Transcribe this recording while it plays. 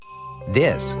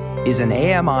This is an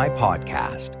AMI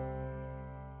podcast.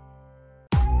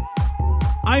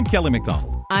 I'm Kelly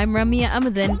McDonald. I'm Ramya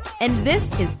Amadin, and this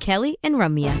is Kelly and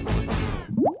Ramya.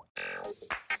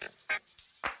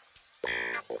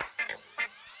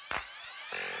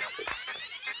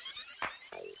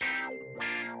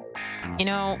 You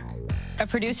know, a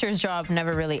producer's job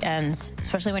never really ends,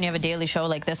 especially when you have a daily show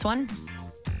like this one.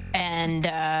 And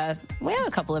we have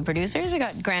a couple of producers. We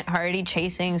got Grant Hardy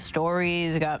chasing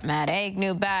stories. We got Matt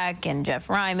Agnew back and Jeff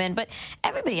Ryman. But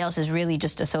everybody else is really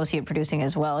just associate producing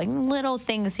as well. Like little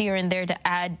things here and there to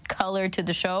add color to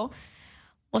the show.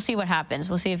 We'll see what happens.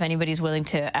 We'll see if anybody's willing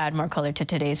to add more color to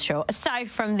today's show.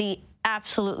 Aside from the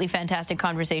absolutely fantastic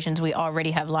conversations we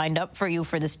already have lined up for you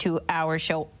for this 2-hour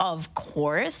show, of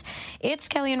course. It's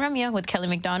Kelly and Ramya with Kelly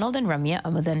McDonald and Ramya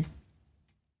Amadin.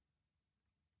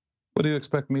 What do you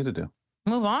expect me to do?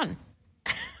 Move on.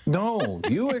 No,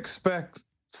 you expect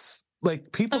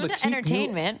people to keep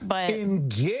entertainment, but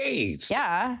engaged.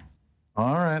 Yeah.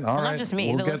 All right. Not just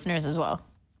me, the listeners as well.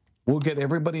 We'll get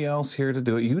everybody else here to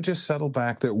do it. You just settle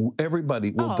back there.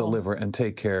 Everybody will deliver and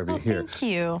take care of you here. Thank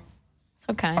you.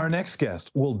 So kind. Our next guest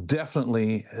will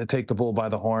definitely take the bull by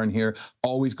the horn here.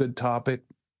 Always good topic,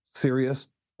 serious,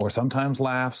 or sometimes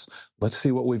laughs. Let's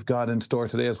see what we've got in store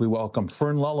today as we welcome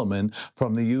Fern Lulham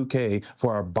from the UK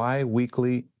for our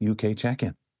bi-weekly UK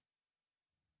check-in.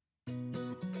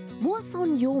 What's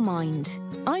on your mind?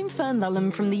 I'm Fern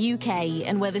Lulham from the UK,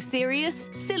 and whether serious,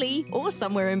 silly, or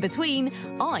somewhere in between,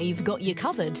 I've got you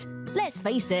covered. Let's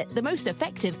face it, the most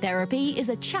effective therapy is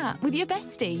a chat with your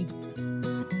bestie.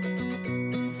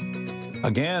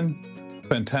 Again,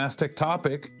 fantastic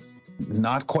topic.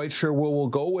 Not quite sure where we'll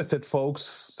go with it, folks.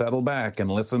 Settle back and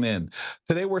listen in.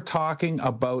 Today we're talking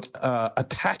about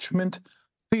attachment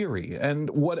theory and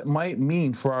what it might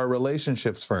mean for our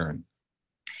relationships, Fern.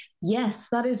 Yes,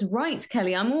 that is right,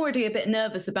 Kelly. I'm already a bit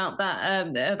nervous about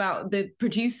that, about the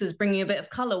producers bringing a bit of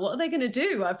colour. What are they going to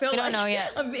do? I feel like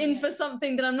I'm in for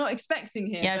something that I'm not expecting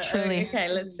here. Yeah, but, truly.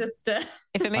 Okay, let's just...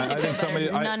 If it makes you feel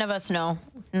better, none of us know.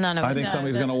 I think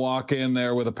somebody's going to walk in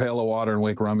there with a pail of water and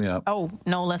wake Rummy up. Oh,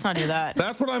 no, let's not do that.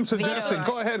 That's what I'm suggesting.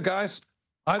 Go ahead, guys.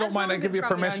 I don't mind. I give you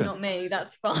permission. Not me.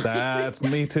 That's fine. That's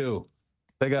me too.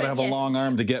 They got to have a long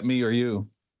arm to get me or you.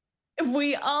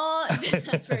 We are,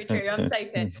 that's very true, I'm safe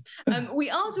here. We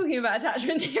are talking about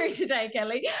attachment theory today,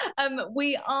 Kelly.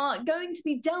 We are going to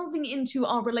be delving into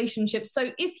our relationships.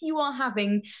 So if you are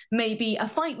having maybe a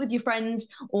fight with your friends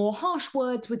or harsh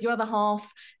words with your other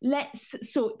half, let's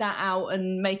sort that out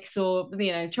and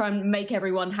try and make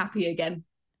everyone happy again.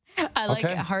 I like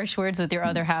harsh words with your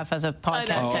other half as a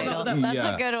podcast title.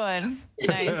 That's a good one.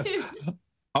 Nice.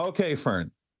 Okay,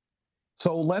 Fern.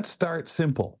 So let's start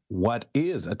simple. What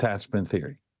is attachment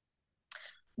theory?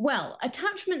 Well,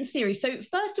 attachment theory. So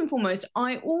first and foremost,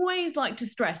 I always like to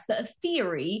stress that a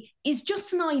theory is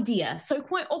just an idea. So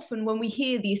quite often when we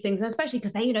hear these things, and especially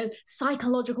because they're,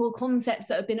 psychological concepts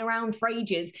that have been around for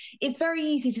ages, it's very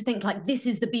easy to think like this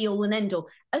is the be all and end all.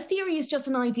 A theory is just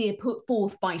an idea put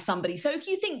forth by somebody. So if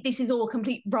you think this is all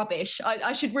complete rubbish,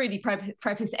 I should really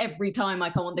preface every time I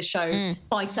come on the show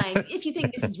by saying, if you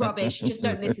think this is rubbish, just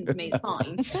don't listen to me. It's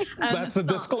fine. That's a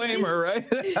disclaimer, right?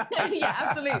 Yeah,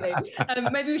 absolutely.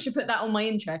 Maybe we should put that on my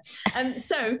intro.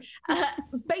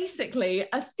 Basically,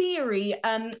 a theory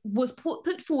was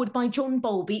put forward by John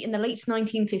Bowlby in the late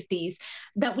 1950s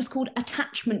that was called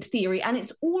attachment theory. And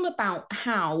it's all about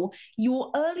how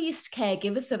your earliest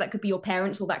caregivers, so that could be your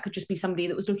parents or that could just be somebody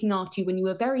that was looking after you when you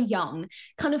were very young,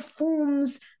 kind of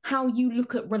forms how you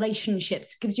look at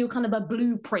relationships, gives you a kind of a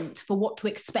blueprint for what to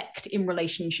expect in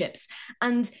relationships.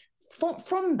 And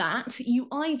from that, you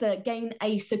either gain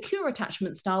a secure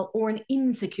attachment style or an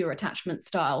insecure attachment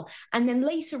style. And then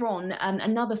later on,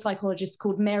 another psychologist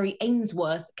called Mary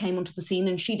Ainsworth came onto the scene,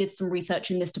 and she did some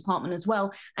research in this department as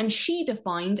well. And she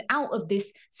defined out of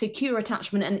this secure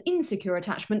attachment and insecure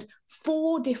attachment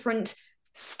 4 different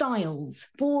styles,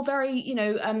 4 very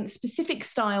specific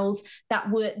styles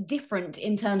that were different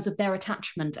in terms of their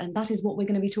attachment, and that is what we're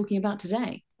going to be talking about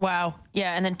today. Wow.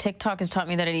 Yeah, and then TikTok has taught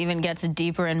me that it even gets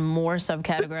deeper and more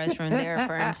subcategorized from there,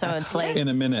 Fern. So it's like in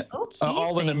a minute,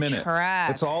 all in a minute.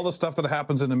 It's all the stuff that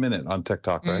happens in a minute on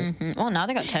TikTok, right? Mm-hmm. Well, now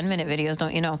they got 10-minute videos,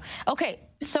 don't you know? Okay,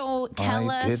 so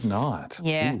tell us. I did not.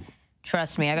 Yeah, Ooh.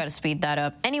 Trust me, I got to speed that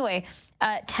up. Anyway.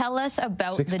 Tell us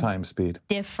about 6 times speed.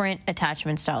 Different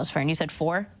attachment styles, Fern. You said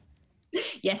 4?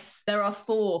 Yes, there are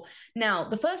 4. Now,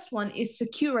 the first one is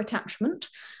secure attachment.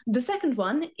 The second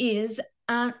one is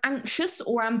anxious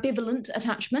or ambivalent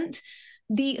attachment.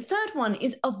 The third one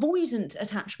is avoidant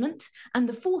attachment. And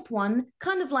the fourth one,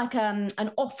 kind of like an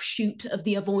offshoot of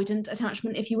the avoidant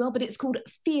attachment, if you will, but it's called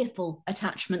fearful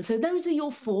attachment. So those are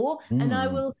your four, and I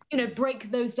will,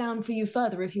 break those down for you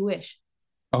further if you wish.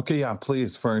 Okay, yeah,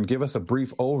 please, Fern, give us a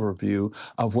brief overview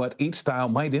of what each style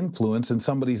might influence in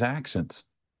somebody's actions.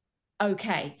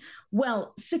 Okay.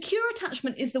 Well, secure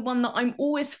attachment is the one that I'm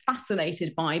always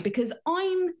fascinated by, because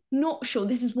I'm not sure.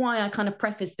 This is why I kind of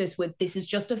preface this with, this is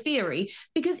just a theory,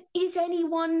 because is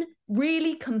anyone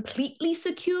really completely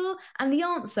secure? And the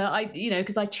answer,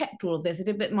 because I checked all of this, I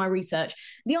did a bit of my research.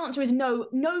 The answer is no,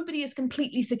 nobody is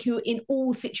completely secure in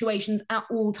all situations at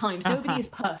all times. Nobody is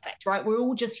perfect, right? We're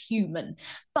all just human.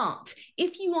 But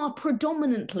if you are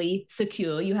predominantly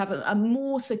secure, you have a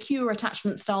more secure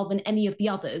attachment style than any of the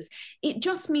others, it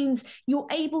just means you're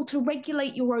able to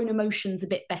regulate your own emotions a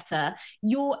bit better.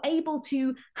 You're able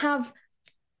to have,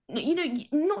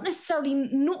 not necessarily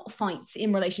not fights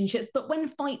in relationships, but when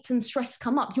fights and stress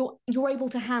come up, you're able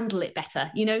to handle it better,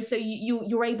 so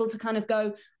you're able to kind of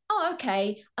go, oh,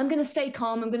 okay, I'm going to stay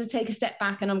calm, I'm going to take a step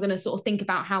back, and I'm going to sort of think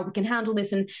about how we can handle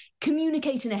this and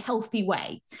communicate in a healthy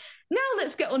way. Now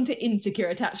let's get on to insecure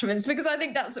attachments, because I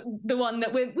think that's the one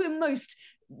that we're most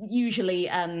usually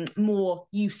more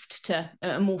used to,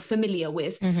 more familiar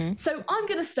with. So I'm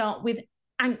going to start with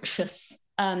anxious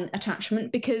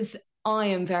attachment, because I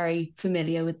am very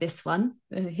familiar with this one.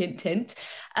 Hint, hint.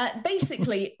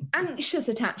 Basically, anxious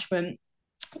attachment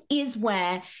is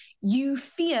where you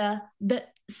fear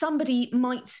that somebody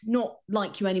might not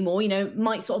like you anymore,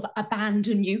 might sort of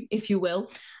abandon you, if you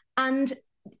will. And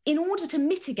in order to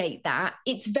mitigate that,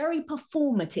 it's very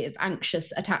performative,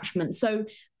 anxious attachment. So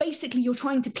basically, you're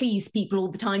trying to please people all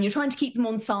the time. You're trying to keep them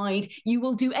on side. You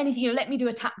will do anything, let me do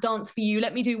a tap dance for you.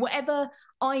 Let me do whatever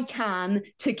I can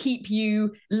to keep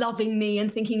you loving me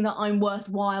and thinking that I'm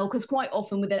worthwhile. Because quite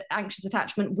often with an anxious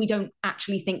attachment, we don't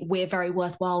actually think we're very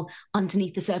worthwhile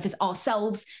underneath the surface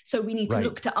ourselves. So we need to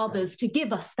look to others to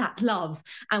give us that love.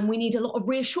 And we need a lot of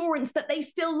reassurance that they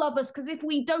still love us. Because if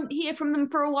we don't hear from them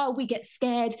for a while, we get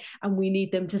scared, and we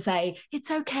need them to say,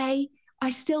 it's okay, I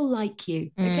still like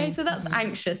you. Okay, so that's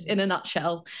anxious in a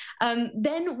nutshell.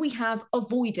 Then we have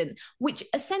avoidant, which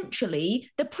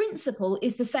essentially the principle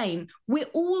is the same.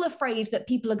 We're all afraid that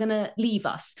people are going to leave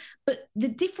us. But the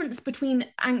difference between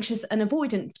anxious and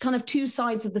avoidant, kind of two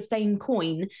sides of the same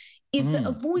coin, is that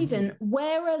avoidant,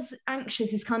 whereas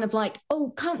anxious is kind of like, oh,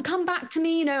 come back to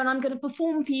me, and I'm going to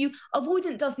perform for you.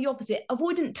 Avoidant does the opposite.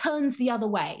 Avoidant turns the other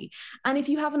way. And if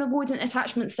you have an avoidant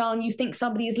attachment style and you think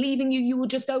somebody is leaving you, you will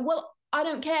just go, well, I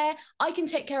don't care. I can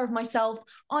take care of myself.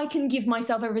 I can give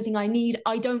myself everything I need.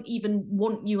 I don't even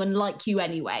want you and like you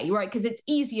anyway, right? Because it's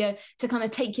easier to kind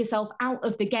of take yourself out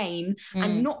of the game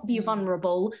and not be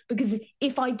vulnerable, because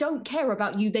if I don't care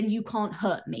about you, then you can't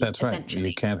hurt me. That's right.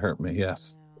 You can't hurt me.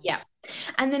 Yes. Yeah.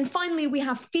 And then finally, we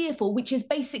have fearful, which is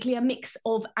basically a mix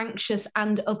of anxious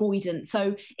and avoidant.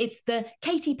 So it's the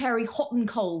Katy Perry hot and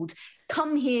cold.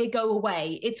 Come here, go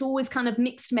away. It's always kind of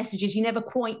mixed messages. You never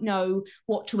quite know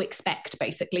what to expect,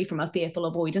 basically, from a fearful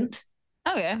avoidant.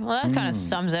 Okay, well, that kind of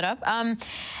sums it up.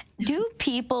 Do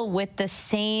people with the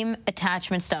same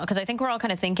attachment style, because I think we're all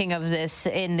kind of thinking of this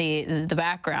in the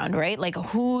background, right? Like,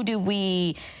 who do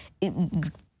we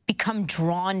become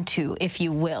drawn to, if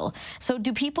you will? So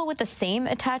do people with the same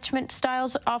attachment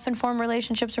styles often form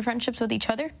relationships or friendships with each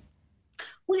other?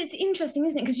 Well, it's interesting,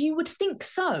 isn't it? Because you would think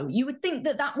so. You would think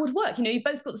that would work. You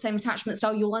both got the same attachment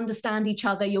style. You'll understand each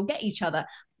other. You'll get each other.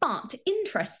 But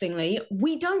interestingly,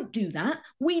 we don't do that.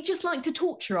 We just like to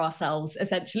torture ourselves,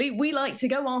 essentially. We like to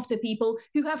go after people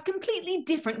who have completely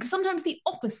different, sometimes the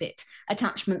opposite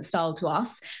attachment style to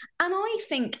us. And I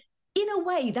think, in a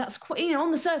way, that's quite,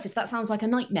 on the surface, that sounds like a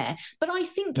nightmare. But I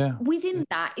think within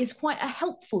that is quite a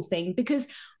helpful thing, because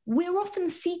we're often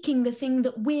seeking the thing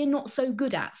that we're not so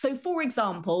good at. So, for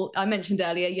example, I mentioned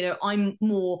earlier, I'm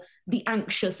more the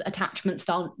anxious attachment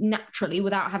style naturally,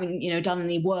 without having, done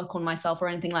any work on myself or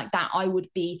anything like that. I would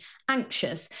be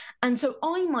anxious. And so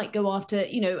I might go after,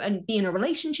 and be in a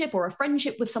relationship or a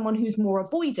friendship with someone who's more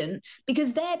avoidant,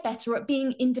 because they're better at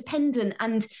being independent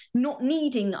and not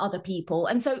needing other people.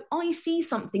 And so I see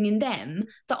something in them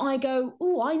that I go,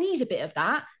 oh, I need a bit of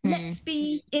that. Let's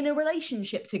be in a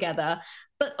relationship together.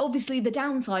 But obviously the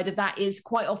downside of that is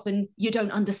quite often you don't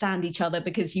understand each other,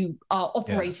 because you are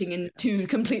operating in two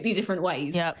completely different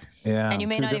ways. Yep. Yeah. And you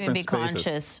may not even be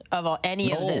conscious of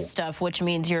any of this stuff, which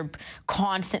means you're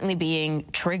constantly being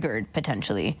triggered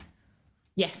potentially.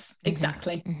 Yes,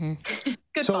 exactly.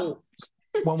 Good fun.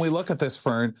 When we look at this,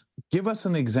 Fern, give us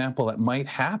an example that might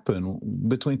happen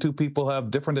between two people who have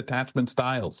different attachment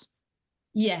styles.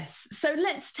 Yes. So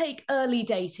let's take early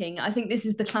dating. I think this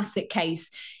is the classic case.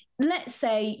 Let's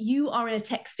say you are in a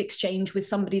text exchange with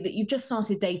somebody that you've just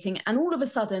started dating, and all of a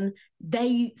sudden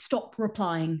they stop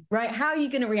replying, right? How are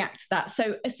you going to react to that?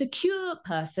 So a secure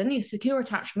person, a secure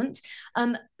attachment,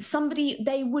 somebody,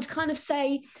 they would kind of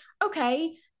say,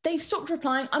 okay, they've stopped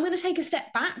replying. I'm going to take a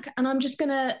step back and I'm just going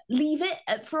to leave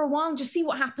it for a while and just see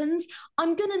what happens.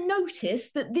 I'm going to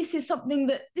notice that this is something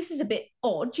that this is a bit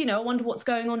odd. I wonder what's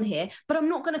going on here, but I'm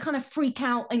not going to kind of freak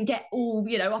out and get all,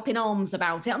 up in arms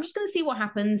about it. I'm just going to see what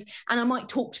happens. And I might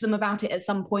talk to them about it at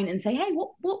some point and say, hey,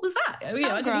 what was that? I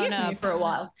didn't hear from you for a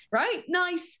while, right?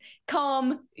 Nice,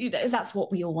 calm. That's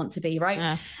what we all want to be, right?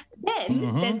 Yeah.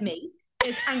 Then there's me.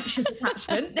 Is anxious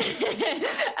attachment,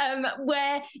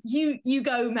 where you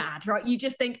go mad, right? You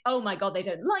just think, oh my God, they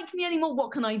don't like me anymore.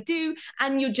 What can I do?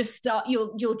 And you'll just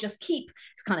keep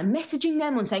kind of messaging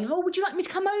them and saying, oh, would you like me to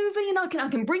come over? I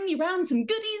can bring you around some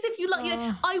goodies if you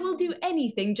like. I will do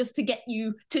anything just to get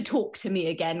you to talk to me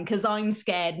again, because I'm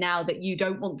scared now that you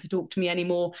don't want to talk to me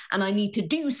anymore, and I need to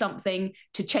do something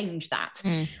to change that.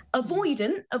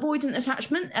 Avoidant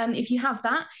attachment. If you have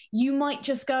that, you might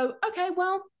just go, okay,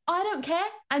 well, I don't care.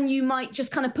 And you might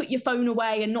just kind of put your phone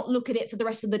away and not look at it for the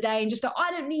rest of the day and just go,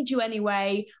 I don't need you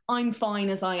anyway. I'm fine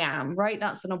as I am, right?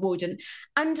 That's an avoidant.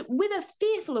 And with a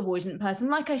fearful avoidant person,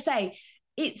 like I say,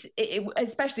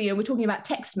 especially we're talking about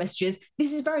text messages,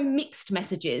 this is very mixed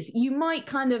messages. You might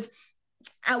kind of,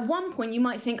 at one point, you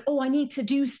might think, oh, I need to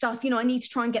do stuff, I need to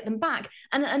try and get them back.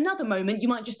 And at another moment, you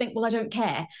might just think, well, I don't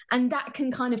care. And that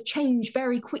can kind of change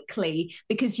very quickly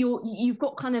because you've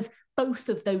got kind of both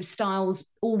of those styles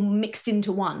all mixed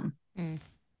into one. It's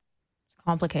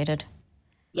complicated.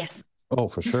 Yes. Oh,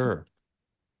 for sure.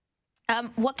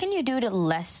 What can you do to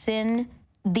lessen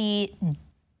the,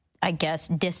 I guess,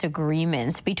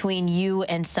 disagreements between you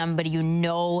and somebody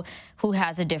who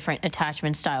has a different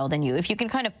attachment style than you? If you can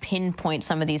kind of pinpoint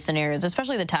some of these scenarios,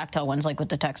 especially the tactile ones, like with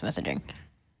the text messaging.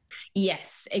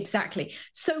 Yes, exactly.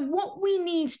 So what we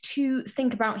need to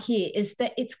think about here is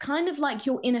that it's kind of like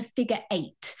you're in a figure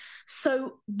eight.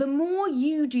 So the more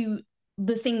you do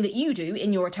the thing that you do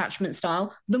in your attachment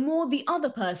style, the more the other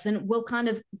person will kind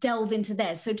of delve into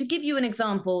theirs. So to give you an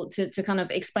example, to kind of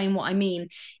explain what I mean,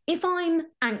 if I'm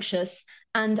anxious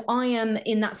and I am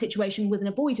in that situation with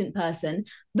an avoidant person,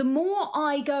 the more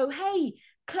I go, hey,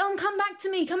 come back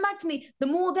to me, the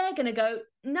more they're going to go,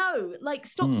 no, like,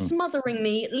 stop smothering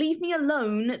me, leave me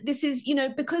alone. This is,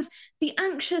 because the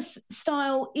anxious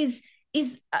style is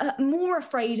more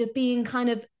afraid of being kind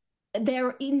of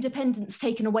their independence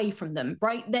taken away from them,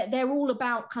 right? They're all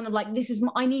about kind of like,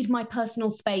 I need my personal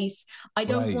space. I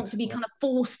don't want to be kind of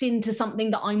forced into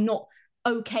something that I'm not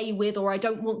okay with, or I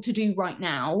don't want to do right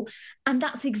now. And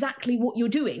that's exactly what you're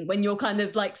doing when you're kind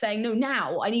of like saying, no,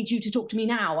 now I need you to talk to me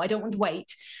now. I don't want to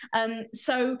wait.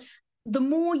 So the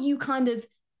more you kind of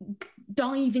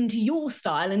dive into your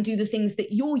style and do the things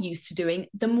that you're used to doing,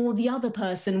 the more the other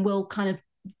person will kind of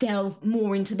delve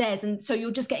more into theirs. And so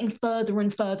you're just getting further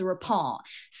and further apart.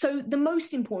 So the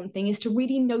most important thing is to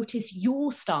really notice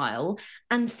your style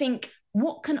and think,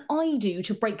 what can I do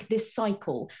to break this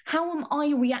cycle? How am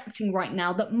I reacting right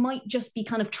now that might just be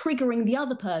kind of triggering the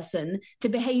other person to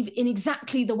behave in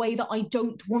exactly the way that I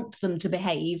don't want them to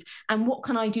behave? And what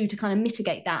can I do to kind of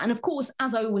mitigate that? And of course,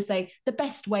 as I always say, the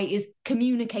best way is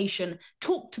communication.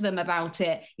 Talk to them about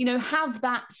it, have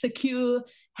that secure,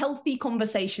 healthy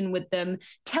conversation with them.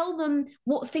 Tell them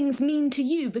what things mean to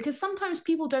you, because sometimes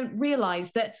people don't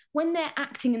realize that when they're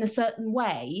acting in a certain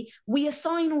way, we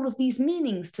assign all of these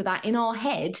meanings to that in our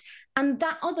head, and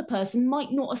that other person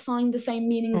might not assign the same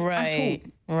meanings at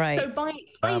all. Right. So by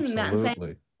explaining that and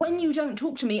saying, when you don't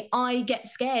talk to me, I get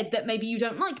scared that maybe you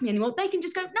don't like me anymore, they can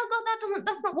just go, no, God,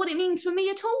 that's not what it means for me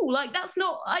at all. Like,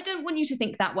 I don't want you to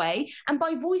think that way. And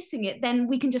by voicing it, then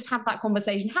we can just have that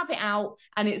conversation, have it out,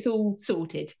 and it's all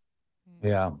sorted.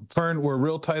 Yeah. Fern, we're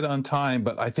real tight on time,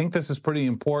 but I think this is pretty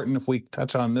important if we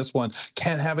touch on this one.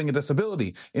 Can having a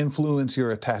disability influence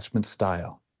your attachment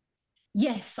style?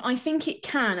 Yes, I think it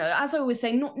can. As I always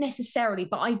say, not necessarily,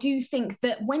 but I do think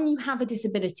that when you have a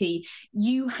disability,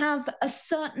 you have a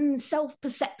certain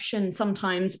self-perception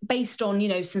sometimes based on,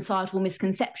 societal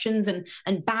misconceptions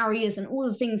and barriers and all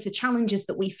the things, the challenges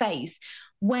that we face,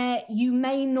 where you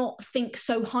may not think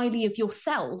so highly of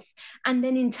yourself. And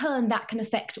then in turn, that can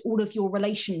affect all of your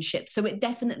relationships. So it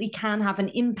definitely can have an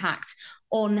impact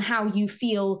on how you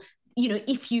feel,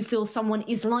 if you feel someone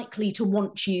is likely to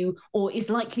want you or is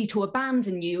likely to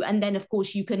abandon you. And then, of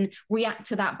course, you can react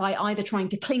to that by either trying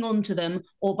to cling on to them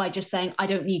or by just saying, I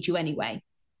don't need you anyway.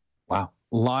 Wow.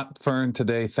 A lot, Fern,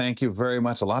 today. Thank you very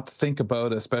much. A lot to think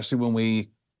about, especially when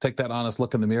we take that honest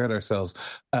look in the mirror at ourselves,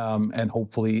 and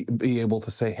hopefully be able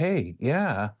to say, hey,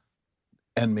 yeah,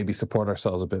 and maybe support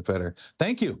ourselves a bit better.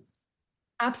 Thank you.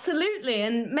 Absolutely.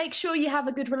 And make sure you have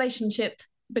a good relationship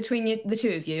between the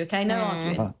two of you, okay? No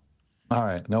arguing. All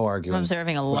right, no arguing. I'm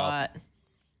observing a lot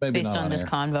based on this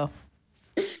convo.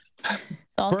 It's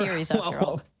all theories after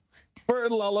all.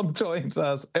 Fern Lulham joins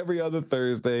us every other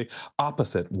Thursday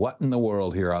opposite What in the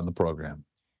World here on the program.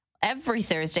 Every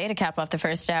Thursday, to cap off the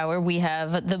first hour, we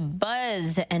have The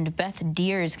Buzz, and Beth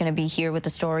Deer is going to be here with a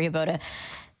story about a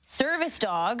service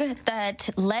dog that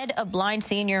led a blind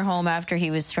senior home after he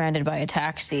was stranded by a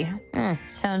taxi.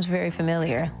 Sounds very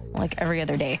familiar, like every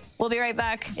other day. We'll be right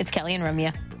back. It's Kelly and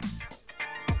Ramya.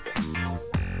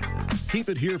 Keep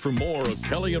it here for more of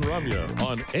Kelly and Ramya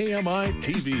on AMI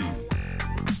TV.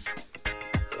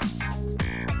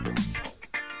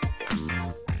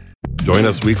 Join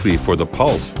us weekly for The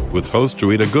Pulse with host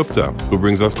Joeita Gupta, who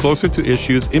brings us closer to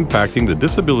issues impacting the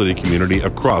disability community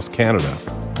across Canada.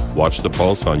 Watch The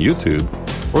Pulse on YouTube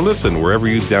or listen wherever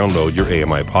you download your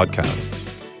AMI podcasts.